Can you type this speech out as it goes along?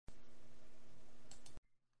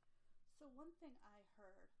one thing I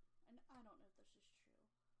heard, and I don't know if this is true,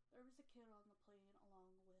 there was a kid on the plane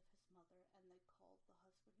along with his mother, and they called the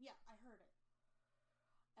husband. Yeah, I heard it.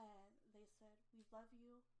 And they said, "We love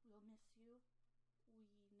you, we'll miss you, we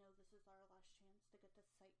know this is our last chance to get to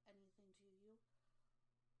say anything to you."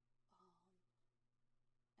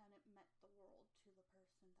 And it meant the world to the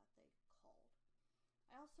person that they called.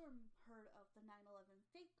 I also heard of the 9/11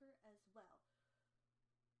 faker as well.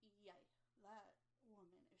 Yay. That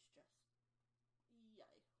woman is just...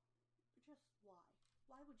 Yay. Just why?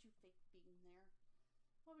 Why would you fake being there?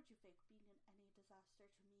 Why would you fake being in any disaster?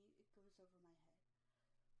 To me, it goes over my head.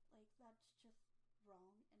 Like, that's just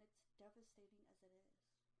wrong, and it's devastating as it is.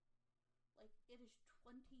 Like, it is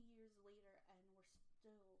 20 years later, and we're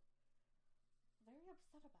still very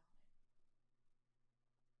upset about it.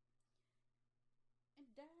 And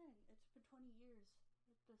dang, it's been 20 years.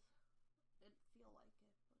 It just didn't feel like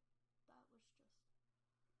it, but that was just...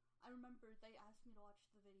 I remember they asked me to watch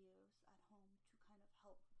the videos at home to kind of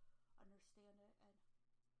help understand it, and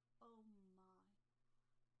oh my.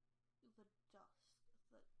 The dust,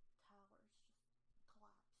 the towers just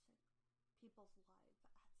collapsing. People's lives at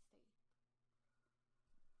stake.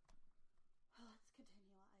 Let's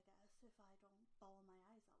continue, I guess, if I don't bawl my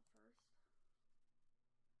eyes out first.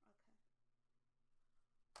 Okay.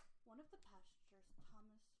 One of the passengers,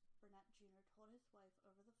 Thomas Burnett Jr., told his wife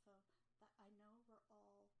over the phone that, "I know we're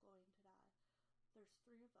all going to die. There's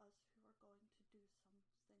 3 of us who are going to do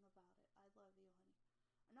something about it. I love you, honey."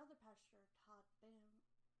 Another passenger, Todd Beamer,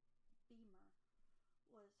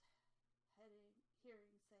 was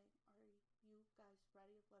hearing saying, "Are you guys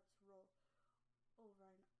ready? Let's roll," over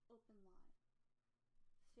an open line.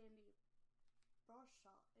 Sandy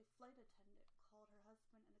Broshaw, a flight attendant, called her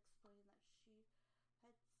husband and explained that she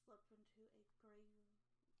had slipped into a grave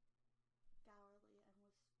gallery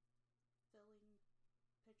and was filling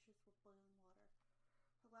pitchers with boiling water.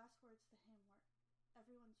 Her last words to him were,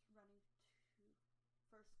 "Everyone's running to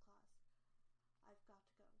first class. I've got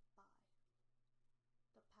to go. Bye."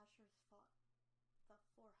 The passengers fought the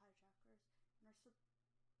 4 hijackers and are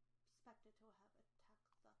suspected to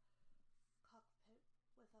have attacked the cockpit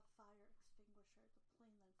with a fire extinguisher. The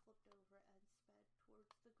plane then flipped over and sped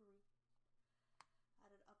towards the group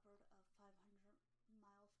at an upward of 500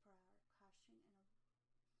 miles per hour, crashing in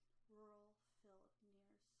a rural field near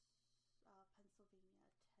Pennsylvania at 10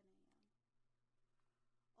 a.m.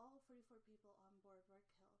 All 44 people on board were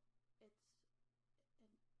killed. Its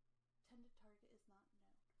intended target is not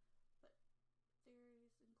known, but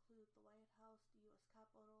theories include the White House, the U.S.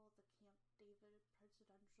 Capitol, the Camp David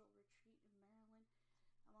presidential retreat in Maryland,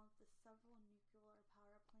 along with several nuclear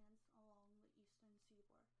power plants along the eastern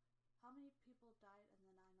seaboard. How many people died in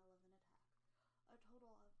the 9/11 attack? A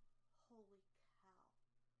total of... Holy cow.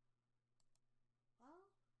 Well,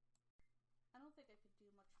 I don't think I could do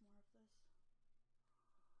much more of this.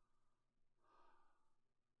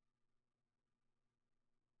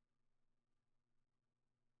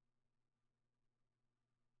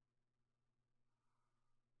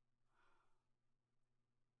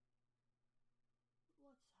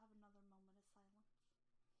 Let's have another moment of silence.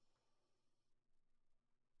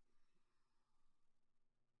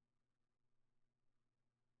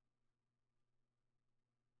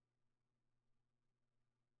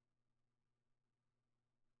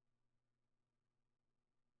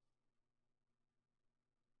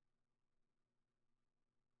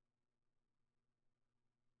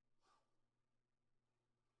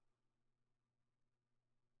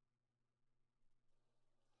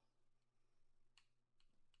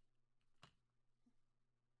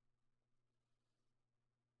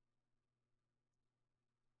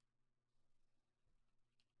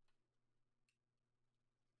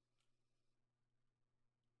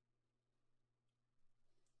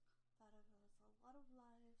 That it was a lot of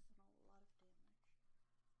lives and a lot of damage.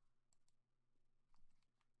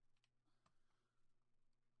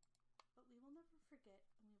 But we will never forget,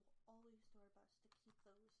 and we will always do our best to keep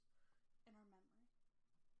those in our memory.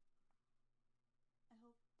 I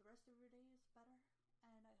hope the rest of your day is better,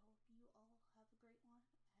 and I hope you all have a great one,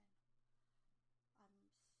 and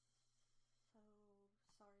I'm so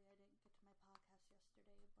sorry I didn't get to my podcast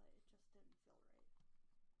yesterday, but it just didn't feel right.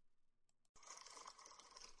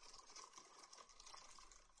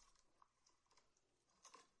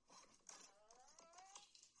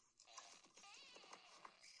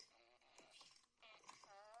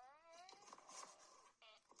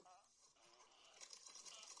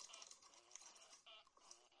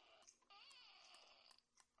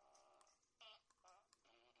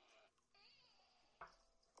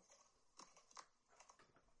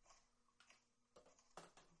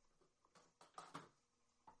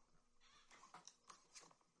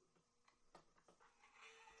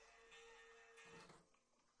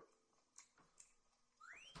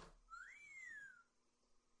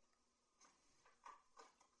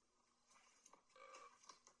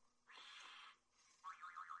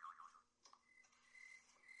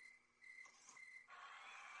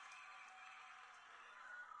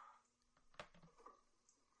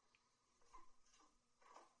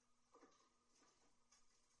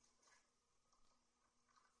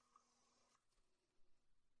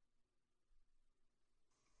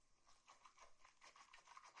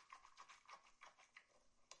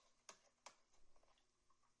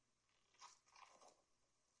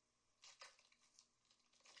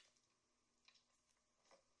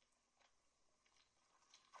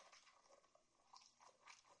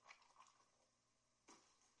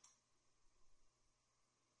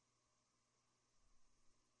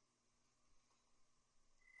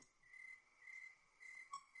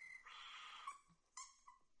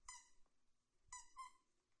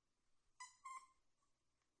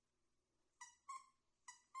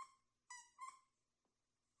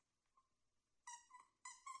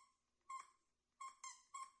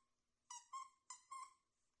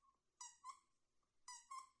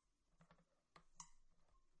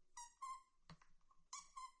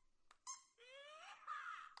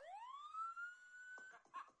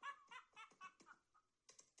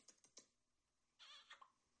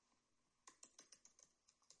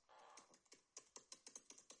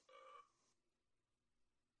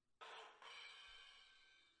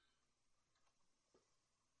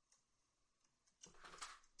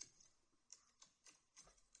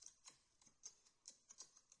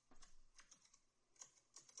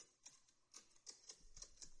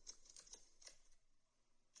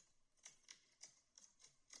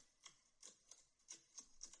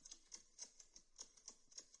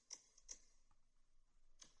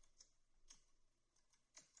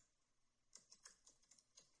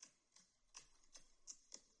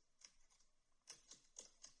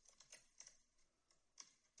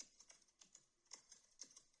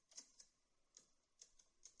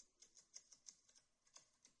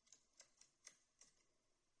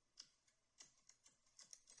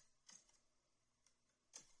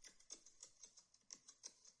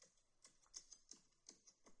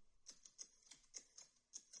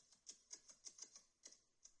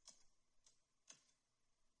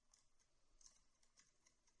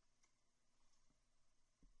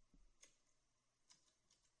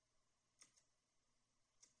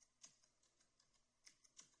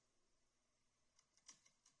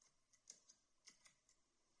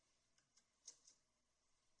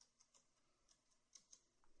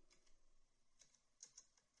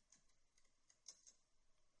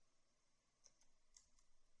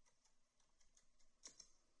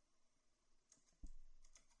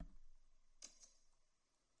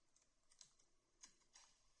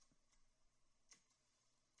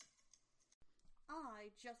 I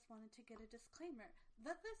just wanted to get a disclaimer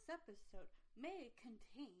that this episode may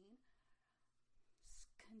contain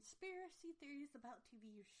conspiracy theories about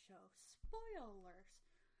TV show. Spoilers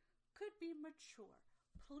could be mature.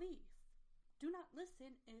 Please do not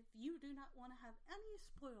listen if you do not want to have any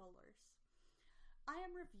spoilers. I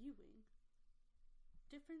am reviewing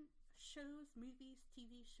different shows, movies,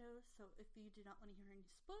 TV shows, so if you do not want to hear any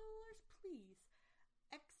spoilers, please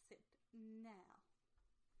exit now.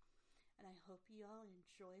 And I hope you all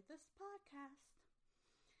enjoy this podcast.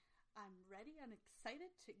 I'm ready and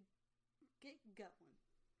excited to get going.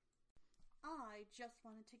 I just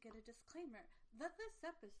wanted to get a disclaimer that this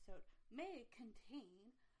episode may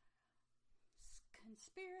contain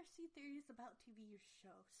conspiracy theories about TV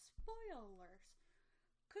show. Spoilers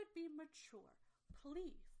could be mature.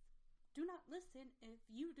 Please do not listen if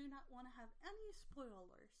you do not want to have any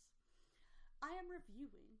spoilers. I am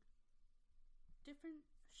reviewing different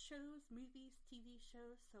shows, movies, TV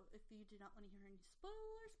shows, so if you do not want to hear any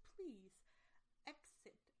spoilers, please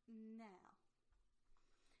exit now.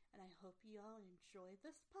 And I hope you all enjoy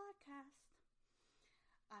this podcast.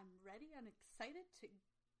 I'm ready and excited to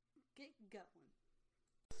get going.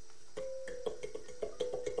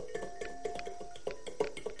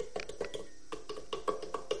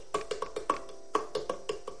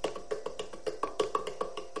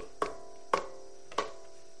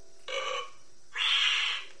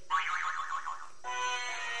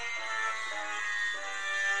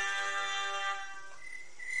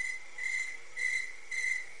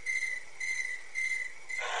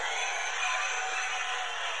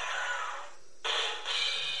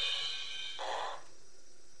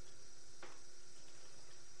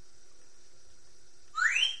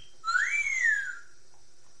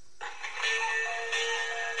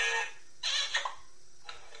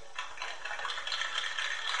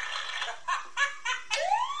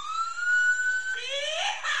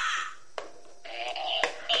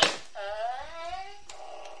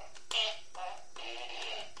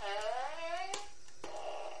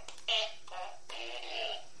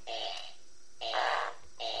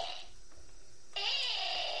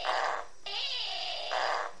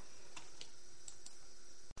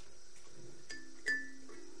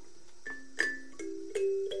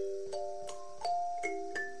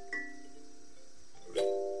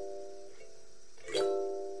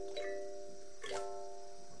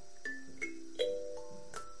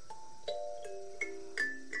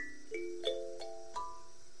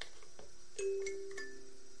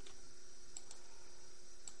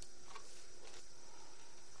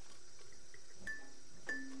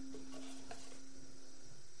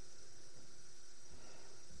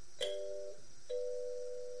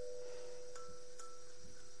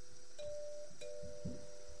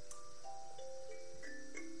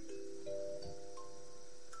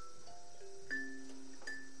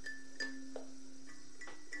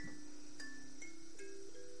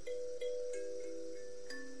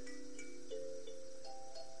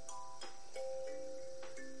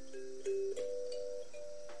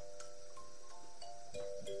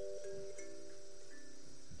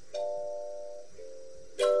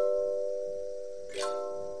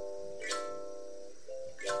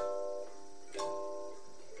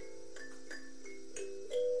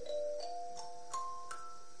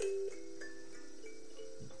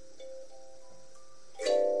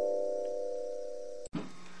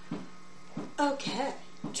 Okay,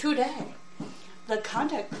 today, the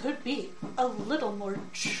content could be a little more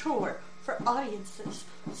mature for audiences,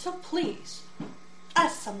 so please,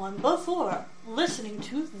 ask someone before listening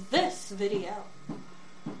to this video.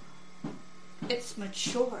 It's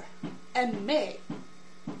mature and may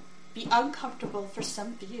be uncomfortable for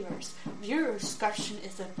some viewers. Viewer discretion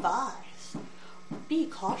is advised. Be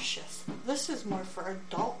cautious. This is more for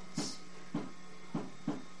adults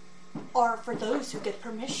or for those who get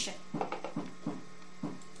permission.